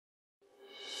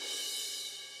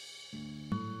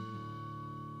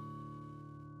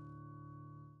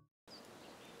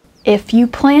If you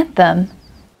plant them,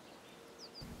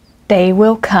 they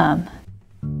will come.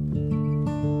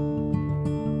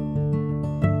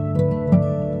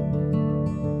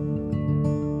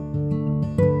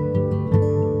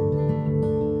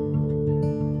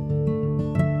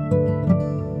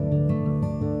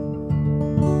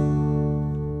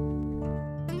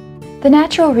 The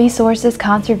Natural Resources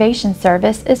Conservation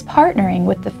Service is partnering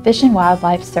with the Fish and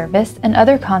Wildlife Service and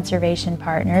other conservation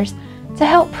partners to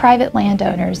help private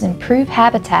landowners improve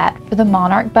habitat for the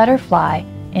monarch butterfly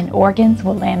in Oregon's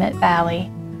Willamette Valley.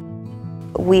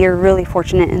 We are really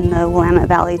fortunate in the Willamette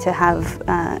Valley to have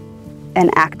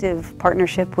an active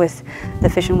partnership with the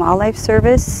Fish and Wildlife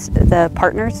Service, the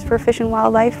Partners for Fish and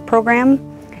Wildlife program.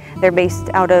 They're based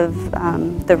out of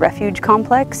the refuge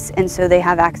complex, and so they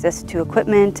have access to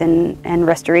equipment and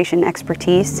restoration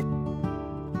expertise.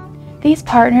 These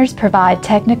partners provide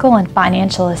technical and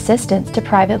financial assistance to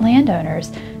private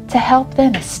landowners to help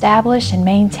them establish and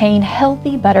maintain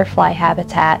healthy butterfly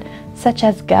habitat such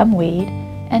as gumweed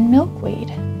and milkweed.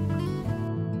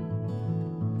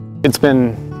 It's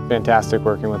been fantastic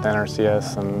working with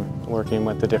NRCS and working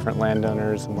with the different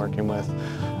landowners and working with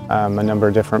a number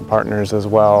of different partners as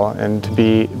well, and to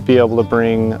be able to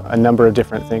bring a number of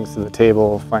different things to the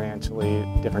table financially,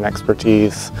 different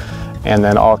expertise, and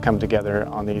then all come together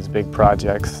on these big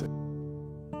projects.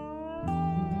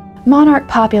 Monarch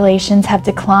populations have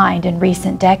declined in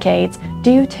recent decades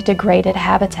due to degraded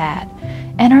habitat.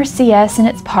 NRCS and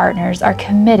its partners are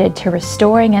committed to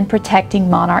restoring and protecting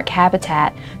monarch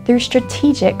habitat through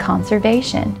strategic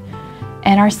conservation.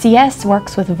 NRCS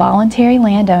works with voluntary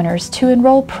landowners to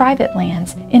enroll private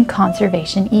lands in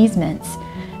conservation easements.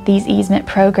 These easement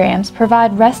programs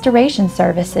provide restoration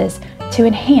services to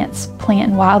enhance plant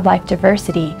and wildlife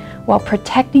diversity while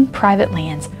protecting private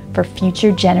lands for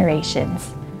future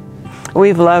generations.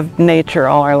 We've loved nature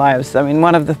all our lives. I mean,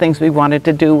 one of the things we wanted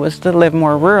to do was to live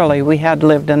more rurally. We had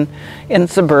lived in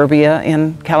suburbia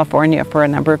in California for a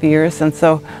number of years, and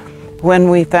so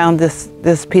when we found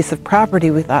this piece of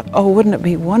property, we thought, oh, wouldn't it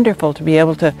be wonderful to be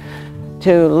able to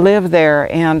live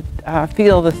there and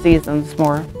feel the seasons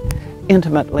more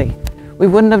intimately. We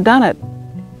wouldn't have done it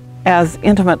as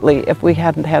intimately if we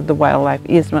hadn't had the wildlife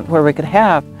easement where we could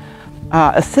have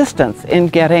assistance in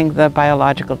getting the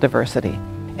biological diversity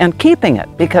and keeping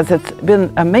it, because it's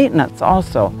been a maintenance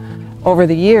also. Over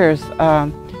the years,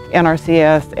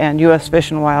 NRCS and U.S.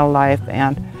 Fish and Wildlife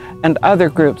and other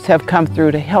groups have come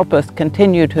through to help us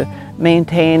continue to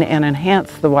maintain and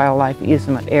enhance the wildlife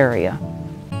easement area.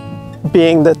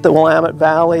 Being that the Willamette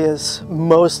Valley is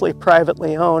mostly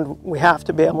privately owned, we have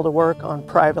to be able to work on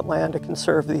private land to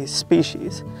conserve these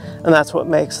species. And that's what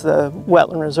makes the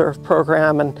Wetland Reserve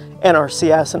Program and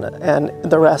NRCS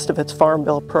and the rest of its Farm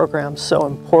Bill programs so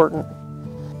important.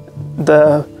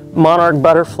 The monarch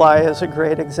butterfly is a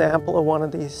great example of one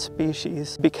of these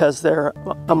species. Because they're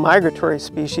a migratory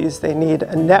species, they need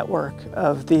a network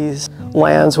of these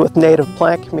lands with native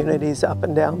plant communities up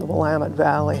and down the Willamette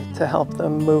Valley to help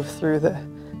them move through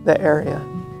the area.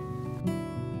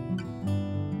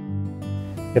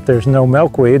 If there's no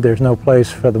milkweed, there's no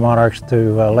place for the monarchs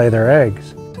to lay their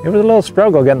eggs. It was a little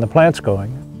struggle getting the plants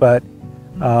going, but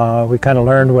we kind of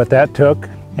learned what that took,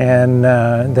 and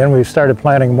then we started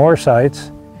planting more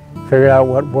sites, figured out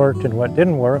what worked and what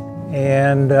didn't work,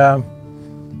 and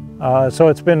so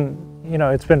it's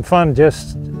been fun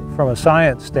just from a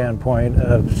science standpoint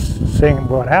of seeing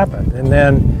what happened. And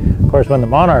then, of course, when the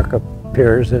monarch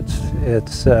appears,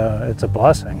 it's a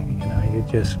blessing. You know, you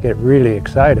just get really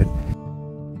excited.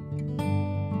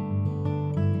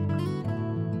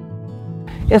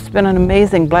 It's been an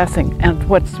amazing blessing, and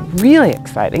what's really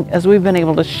exciting is we've been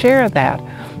able to share that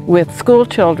with school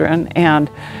children and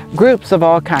groups of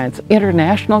all kinds,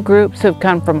 international groups who've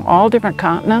come from all different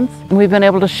continents. We've been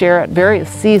able to share at various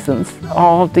seasons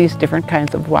all of these different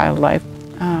kinds of wildlife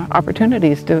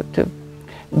opportunities to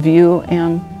view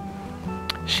and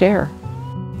share.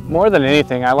 More than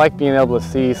anything, I like being able to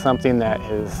see something that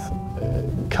has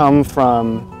come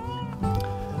from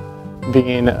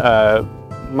being a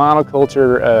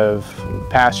monoculture of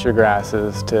pasture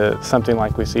grasses to something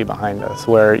like we see behind us,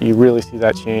 where you really see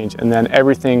that change, and then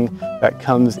everything that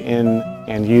comes in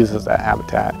and uses that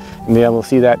habitat. And being able to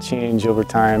see that change over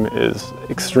time is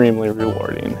extremely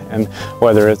rewarding. And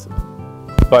whether it's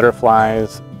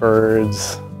butterflies,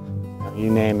 birds,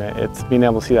 you name it, it's being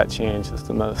able to see that change is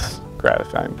the most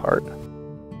gratifying part.